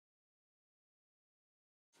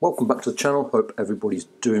Welcome back to the channel, hope everybody's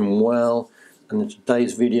doing well, and in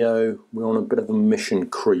today's video we're on a bit of a mission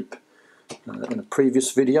creep. In a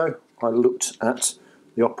previous video I looked at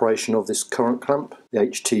the operation of this current clamp, the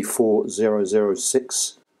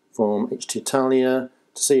HT40006 from HT Italia,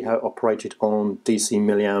 to see how it operated on DC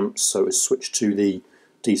milliamps, so it switched to the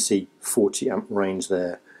DC 40 amp range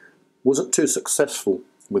there. Wasn't too successful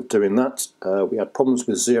with doing that. We had problems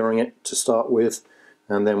with zeroing it to start with,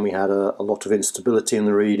 and then we had a lot of instability in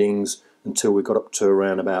the readings until we got up to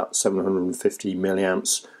around about 750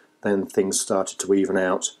 milliamps. Then things started to even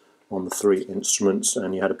out on the three instruments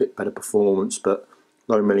and you had a bit better performance, but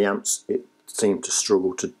low milliamps it seemed to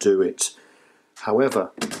struggle to do it.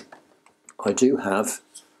 However, I do have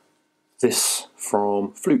this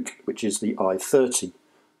from Fluke, which is the i30.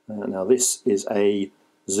 Now this is a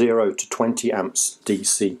 0 to 20 amps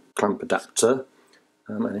DC clamp adapter,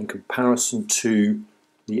 and in comparison to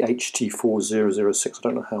the HT40006, I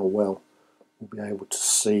don't know how well we'll be able to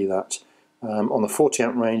see that. On the 40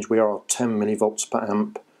 amp range we are 10 millivolts per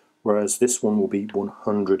amp, whereas this one will be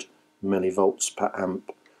 100 millivolts per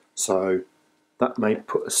amp. So that may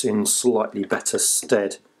put us in slightly better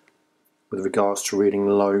stead with regards to reading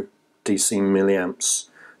low DC milliamps.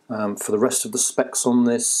 For the rest of the specs on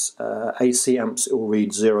this, AC amps it will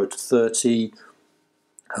read 0 to 30,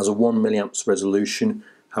 has a 1 milliamps resolution,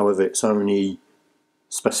 however it's only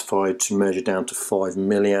specified to measure down to 5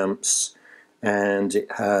 milliamps, and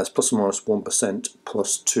it has plus or minus 1%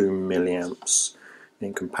 plus 2 milliamps.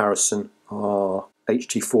 In comparison, our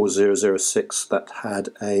HT40006 that had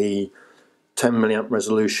a 10 milliamp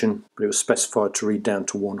resolution, but it was specified to read down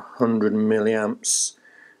to 100 milliamps,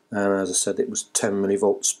 and as I said it was 10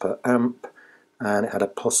 millivolts per amp, and it had a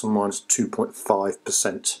plus or minus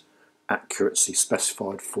 2.5% accuracy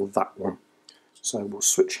specified for that one. So we'll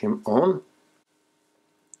switch him on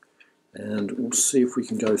and we'll see if we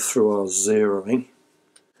can go through our zeroing.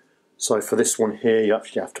 So for this one here you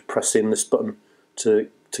actually have to press in this button to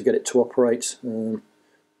get it to operate, and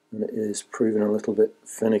it is proving a little bit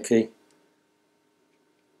finicky.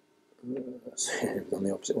 Let's see, I've gone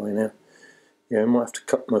the opposite way now. Yeah, I might have to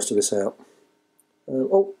cut most of this out.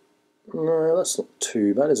 Oh, no, that's not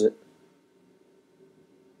too bad, is it?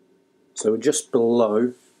 So we're just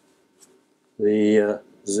below the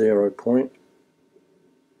 0 point.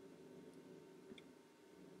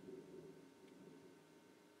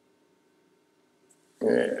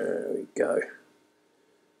 There we go.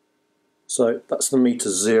 So that's the meter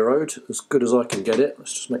zeroed, as good as I can get it.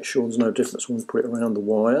 Let's just make sure there's no difference when we put it around the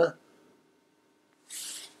wire.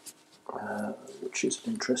 Which is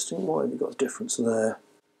interesting. Why have you got a difference there?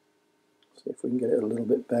 See if we can get it a little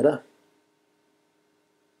bit better.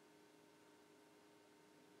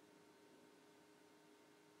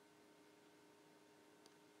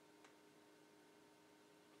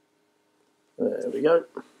 There we go.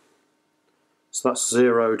 So that's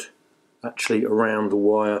zeroed actually around the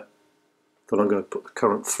wire that I'm going to put the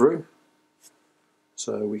current through.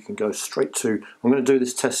 So we can go straight to, I'm going to do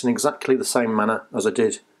this test in exactly the same manner as I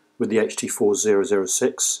did with the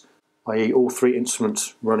HT40006, i.e. all three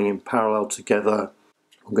instruments running in parallel together.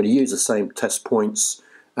 I'm going to use the same test points,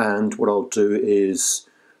 and what I'll do is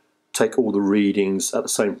take all the readings at the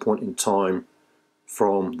same point in time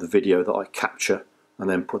from the video that I capture and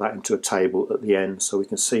then put that into a table at the end so we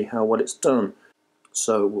can see how well it's done.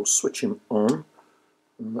 So we'll switch him on,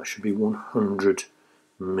 and that should be 100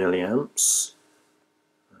 milliamps.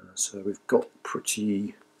 So we've got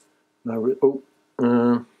pretty low.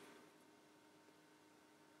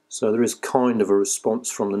 So there is kind of a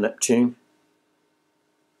response from the Neptune.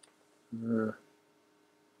 So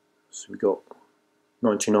we've got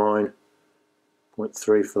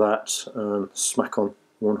 99.3 for that, and smack on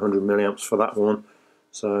 100 milliamps for that one.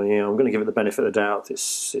 So yeah, I'm going to give it the benefit of the doubt.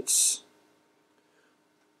 It's just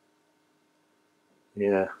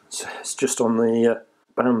on the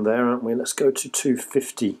band there, aren't we? Let's go to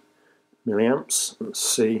 250 milliamps and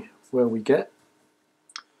see where we get.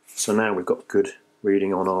 So now we've got good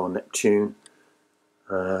reading on our Neptune.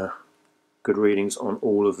 Good readings on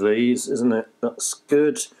all of these, isn't it? That's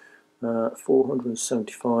good.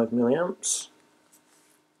 475 milliamps.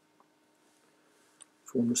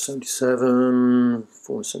 477,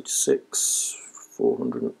 476,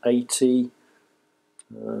 480.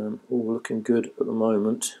 All looking good at the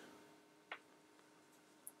moment.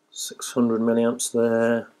 600 milliamps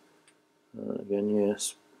there. Again,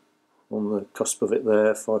 yes, on the cusp of it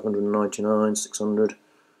there. 599, 600.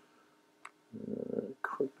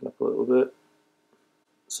 Creeping up a little bit.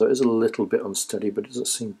 So it is a little bit unsteady, but it doesn't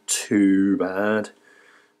seem too bad.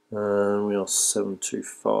 We are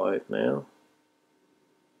 725 now.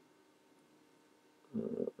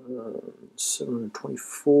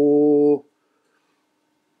 724,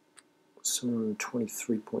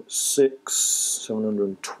 723.6,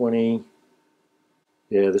 720.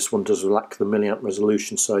 Yeah, this one does lack the milliamp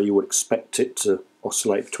resolution, so you would expect it to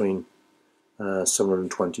oscillate between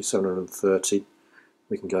 720, 730.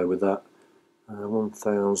 We can go with that.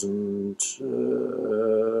 1000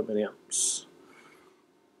 milliamps.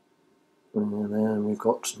 And then we've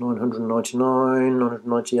got 999,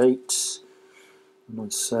 998,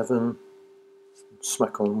 97.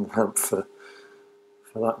 Smack on the lamp for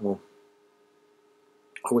that one.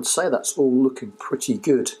 I would say that's all looking pretty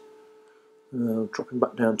good. Dropping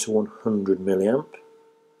back down to 100 milliamp.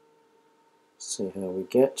 See how we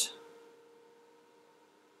get.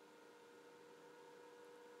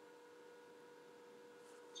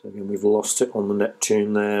 So again, we've lost it on the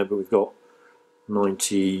Neptune there, but we've got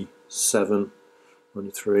 97,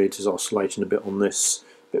 93. It is oscillating a bit on this,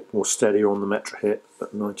 a bit more steadier on the MetraHit,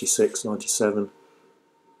 but 96, 97,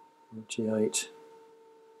 98.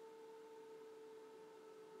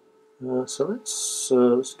 So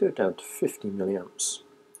let's go down to 50 milliamps.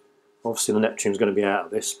 Obviously the Neptune's going to be out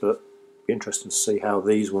of this, but it'll be interesting to see how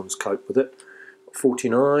these ones cope with it.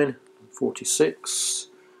 49, 46,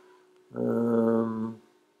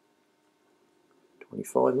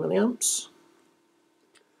 25 milliamps.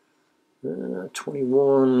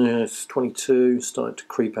 21, 22, starting to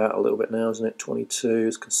creep out a little bit now, isn't it? 22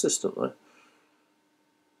 is consistent though.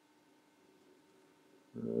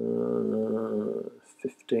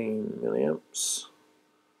 15 milliamps.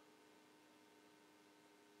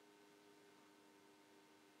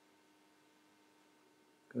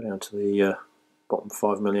 Go down to the bottom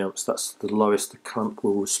 5 milliamps. That's the lowest the clamp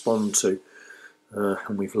will respond to,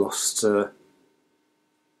 and we've lost. Yeah,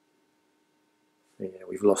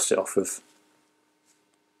 we've lost it off of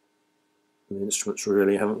the instruments,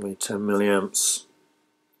 really, haven't we? 10 milliamps.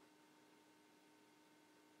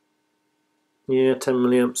 Yeah, 10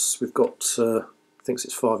 milliamps. We've got. Thinks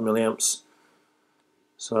it's 5 milliamps,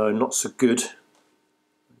 so not so good.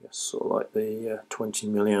 I guess sort of like the 20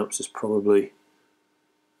 milliamps is probably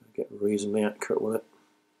get reasonably accurate with it.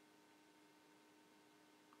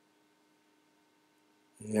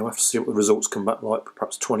 Yeah, we'll have to see what the results come back like.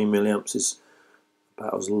 Perhaps 20 milliamps is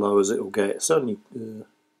about as low as it will get. It's only.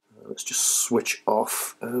 Let's just switch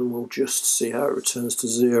off and we'll just see how it returns to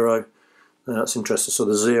 0. That's interesting. So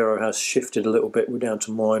the 0 has shifted a little bit. We're down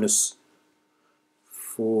to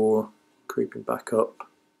 -4, creeping back up.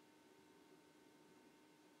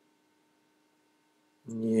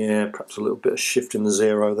 Yeah, perhaps a little bit of shift in the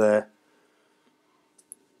 0 there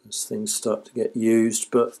as things start to get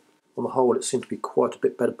used, but on the whole it seems to be quite a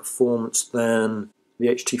bit better performance than the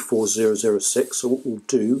HT40006. So what we'll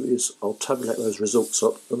do is I'll tabulate those results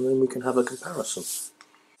up and then we can have a comparison.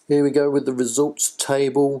 Here we go with the results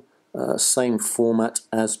table, same format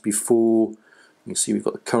as before. You can see we've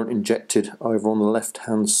got the current injected over on the left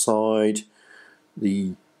hand side.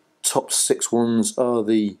 The top 6 ones are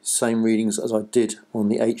the same readings as I did on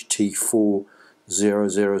the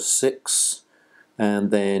HT40006, and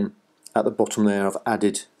then at the bottom there I've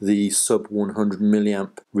added the sub 100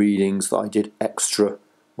 milliamp readings that I did extra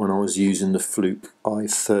when I was using the Fluke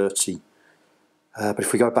i30. But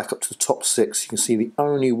if we go back up to the top 6, you can see the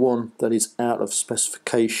only one that is out of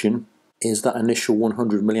specification is that initial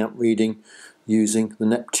 100 milliamp reading using the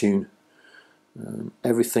Neptune.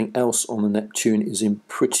 Everything else on the Neptune is in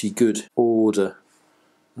pretty good order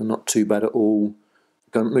and not too bad at all.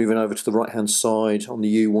 Moving over to the right hand side on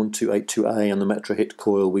the U1282A and the MetraHit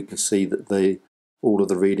Coil, we can see that all of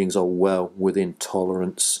the readings are well within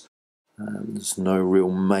tolerance. There's no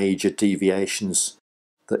real major deviations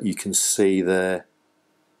that you can see there.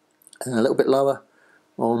 And a little bit lower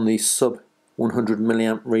on the sub 100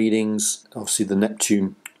 milliamp readings. Obviously the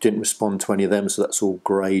Neptune didn't respond to any of them, so that's all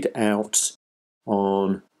greyed out.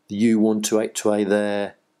 On the U1282A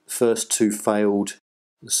there, the first 2 failed,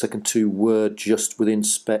 the second 2 were just within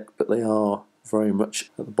spec, but they are very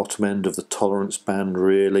much at the bottom end of the tolerance band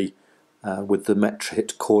really, with the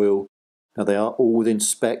MetraHit Coil. Now they are all within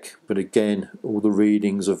spec, but again all the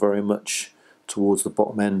readings are very much towards the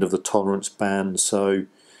bottom end of the tolerance band, so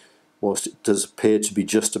whilst it does appear to be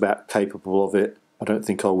just about capable of it, I don't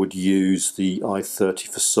think I would use the i30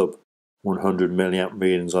 for sub 100 milliamp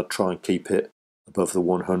readings. I'd try and keep it above the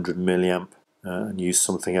 100 milliamp and use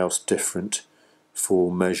something else different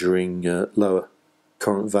for measuring lower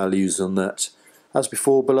current values than that. As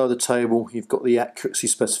before, below the table you've got the accuracy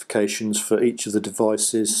specifications for each of the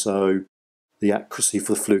devices. So the accuracy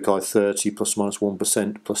for the Fluke i30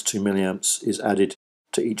 ±1% plus 2 milliamps is added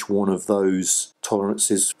to each one of those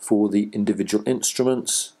tolerances for the individual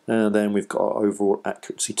instruments, and then we've got our overall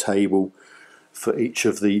accuracy table for each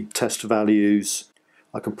of the test values.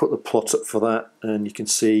 I can put the plot up for that, and you can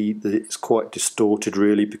see that it's quite distorted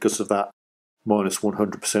really because of that minus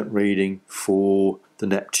 100% reading for the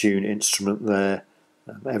Neptune instrument there.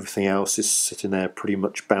 Everything else is sitting there pretty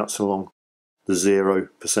much bouncing along the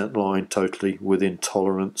 0% line, totally within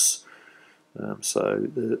tolerance. So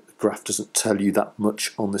the graph doesn't tell you that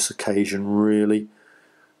much on this occasion really.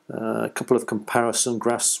 A couple of comparison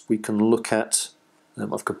graphs we can look at.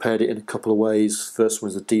 I've compared it in a couple of ways. First one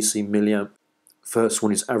is the DC milliamp. First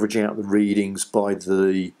one is averaging out the readings by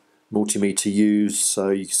the multimeter used, so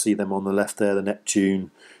you can see them on the left there, the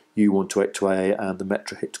Neptune, U1282A and the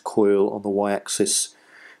MetraHit Coil on the y-axis.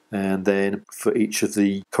 And then for each of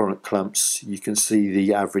the current clamps you can see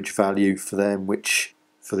the average value for them, which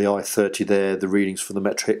for the I30 there, the readings for the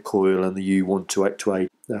MetraHit Coil and the U1282A,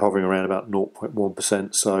 they're hovering around about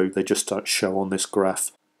 0.1%, so they just don't show on this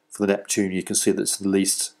graph. For the Neptune you can see that it's the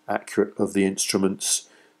least accurate of the instruments,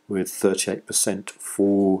 with 38%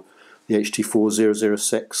 for the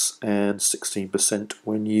HT40006 and 16%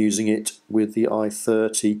 when using it with the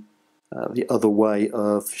I30. The other way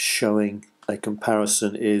of showing a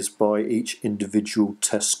comparison is by each individual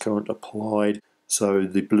test current applied. So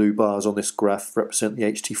the blue bars on this graph represent the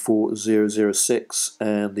HT40006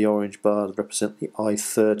 and the orange bars represent the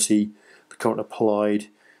I30. The current applied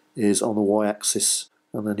is on the y-axis,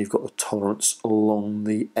 and then you've got the tolerance along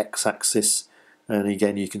the x-axis. And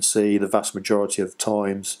again you can see the vast majority of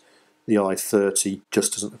times the I30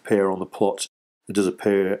 just doesn't appear on the plot. It does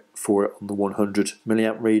appear for it on the 100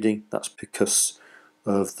 milliamp reading. That's because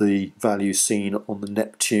of the value seen on the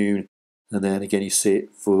Neptune, and then again you see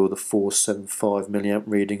it for the 475 milliamp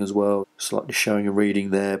reading as well, slightly showing a reading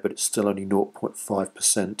there, but it's still only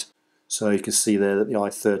 0.5%. So you can see there that the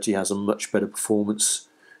I30 has a much better performance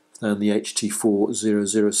than the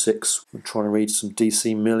HT40006 when trying to read some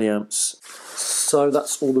DC milliamps. So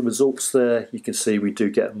that's all the results there. You can see we do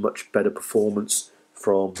get a much better performance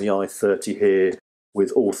from the I30 here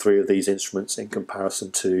with all three of these instruments in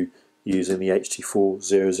comparison to using the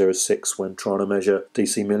HT40006 when trying to measure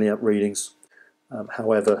DC milliamp readings.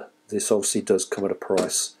 However, this obviously does come at a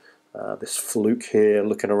price. This Fluke here,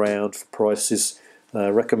 looking around for prices,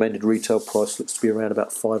 recommended retail price looks to be around about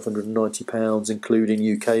 £590,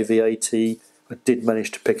 including UK VAT. I did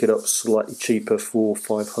manage to pick it up slightly cheaper for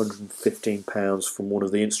 £515 from one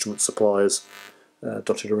of the instrument suppliers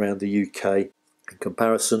dotted around the UK. In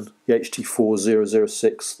comparison, the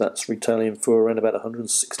HT40006, that's retailing for around about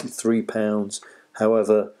 £163.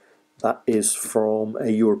 However, that is from a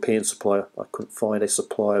European supplier. I couldn't find a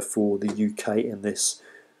supplier for the UK in this.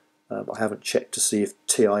 I haven't checked to see if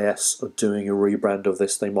TIS are doing a rebrand of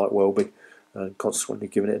this. They might well be, and consequently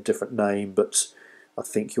giving it a different name, but I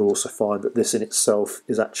think you'll also find that this in itself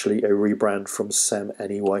is actually a rebrand from SEM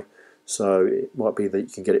anyway, so it might be that you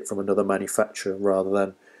can get it from another manufacturer rather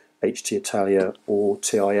than HT Italia or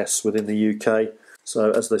TIS within the UK.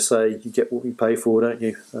 So as they say, you get what you pay for, don't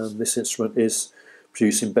you? This instrument is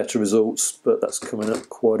producing better results, but that's coming at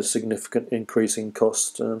quite a significant increase in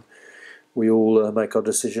cost. We all make our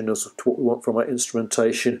decision as to what we want from our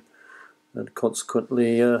instrumentation and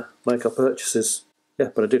consequently make our purchases. Yeah,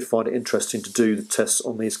 but I did find it interesting to do the tests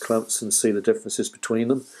on these clamps and see the differences between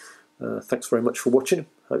them. Thanks very much for watching.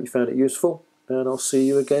 Hope you found it useful, and I'll see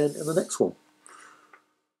you again in the next one.